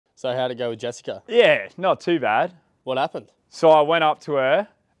So how'd it go with Jessica? Yeah, not too bad. What happened? So I went up to her,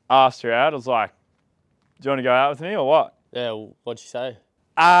 asked her out. I was like, do you want to go out with me or what? Yeah, what'd she say?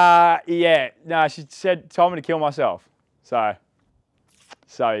 Yeah. No, she told me to kill myself. So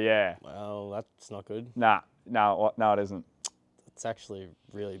yeah. Well, that's not good. No, it isn't. It's actually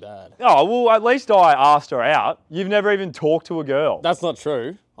really bad. Oh, well, at least I asked her out. You've never even talked to a girl. That's not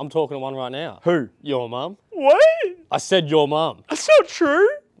true. I'm talking to one right now. Who? Your mum. What? I said your mum. That's not true.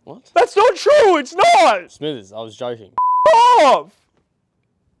 What? That's not true. It's not. Smithers, I was joking. Off.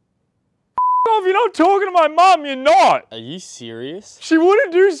 Off. You're not talking to my mum. You're not. Are you serious? She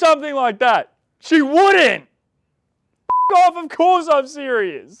wouldn't do something like that. She wouldn't. Off. Of course I'm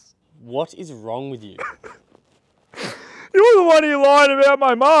serious. What is wrong with you? You're the one who lied about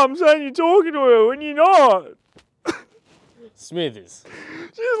my mum, saying you're talking to her when you're not. Smithers.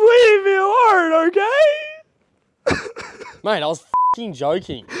 Just leave me alone, okay? Mate, I was fucking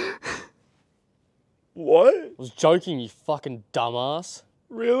joking. What? I was joking, you fucking dumbass.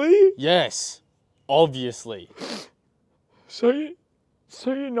 Really? Yes. Obviously. So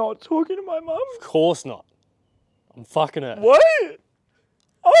you're not talking to my mum? Of course not. I'm fucking her. What?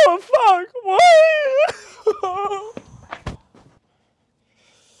 Oh, fuck. What?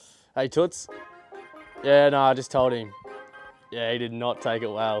 Hey, Toots. Yeah, no, I just told him. Yeah, he did not take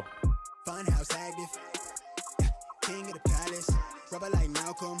it well. Fun house active, king of the palace, rubber like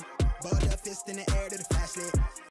Malcolm, balled up fist in the air to the flashlight.